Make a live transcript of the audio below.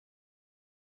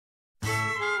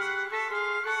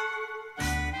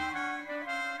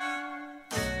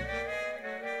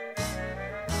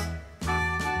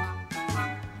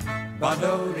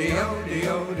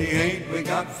Ba-do-de-o-de-o-de, ain't we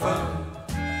got fun?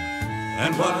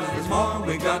 And what is more,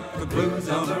 we got the blues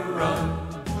on the run.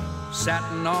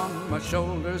 Satin on my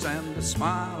shoulders and a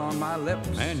smile on my lips.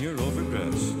 Man, you're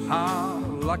overdressed. How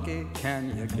lucky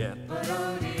can you get?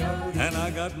 And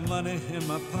I got money in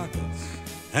my pockets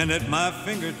and at my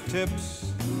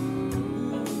fingertips.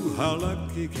 Ooh, how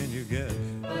lucky can you get?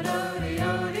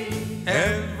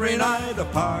 Every night a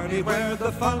party where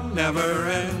the fun never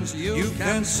ends. You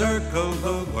can circle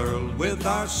the world with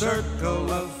our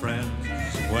circle of friends.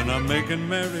 When I'm making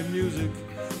merry music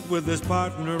with this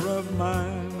partner of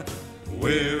mine,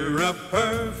 we're a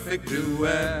perfect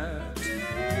duet.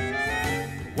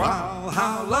 Wow,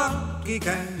 how lucky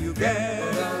can you get?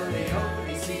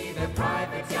 Odie, see their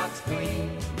private yachts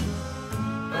gleam.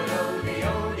 But odie,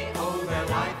 oh, their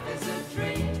life is a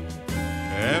dream.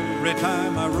 Every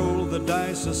time I roll the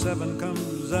dice, a 7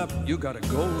 comes up. You got a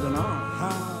golden arm.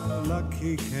 How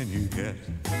lucky can you get?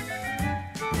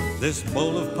 This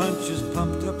bowl of punch is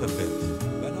pumped up a bit,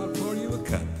 but I'll pour you a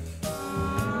cup.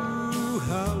 Ooh,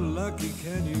 how lucky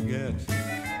can you get?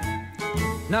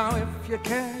 Now if you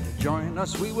care to join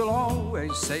us, we will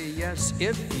always say yes.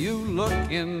 If you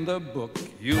look in the book,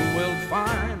 you will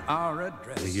find our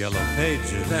address. The yellow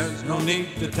pages, There's no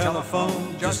need to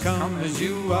telephone, just come as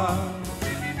you are.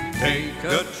 Take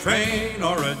a train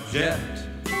or a jet.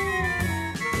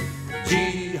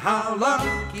 Gee, how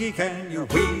lucky can you?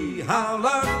 Wee, how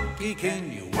lucky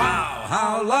can you? Wow,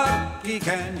 how lucky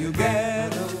can you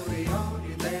get?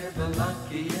 Odie, they're the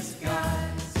luckiest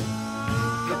guys.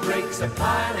 The brakes are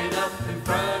piling up in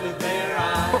front of their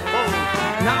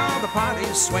eyes. Now the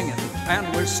party's swinging and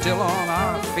we're still on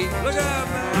our feet. Look out,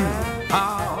 man!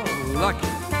 How lucky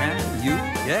can you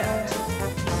get?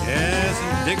 Yes,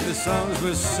 and dig the songs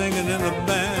we're singing and the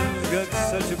band's got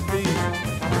such a beat.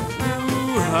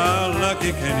 Ooh, how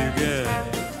lucky can you get?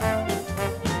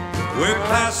 We're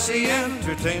classy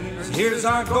entertainers, here's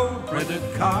our gold printed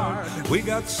card. We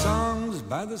got songs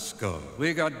by the score.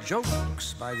 We got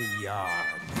jokes by the yard.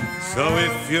 So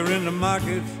if you're in the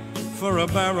market for a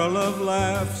barrel of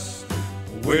laughs,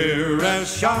 we're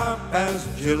as sharp as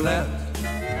Gillette.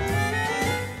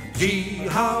 Gee,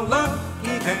 how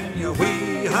lucky can you?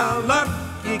 Wee, how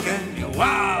lucky can you?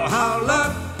 Wow, how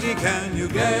lucky can you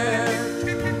get?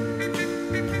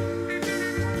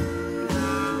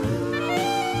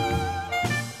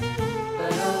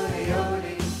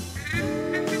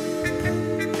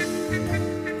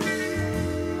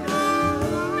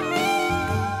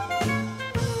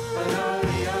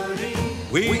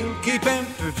 We'll keep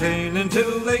entertaining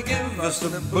till they give us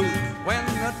the boot. When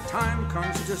the time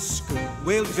comes to scoop,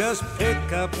 We'll just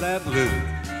pick up that loot,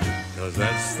 'cause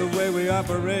that's the way we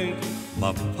operate,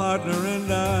 my partner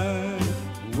and I.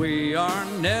 we are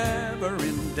never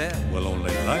in debt. Well,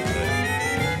 only like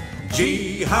that.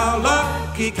 Gee, how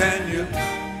lucky can you?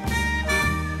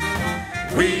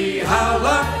 Wee, how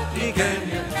lucky can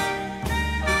you?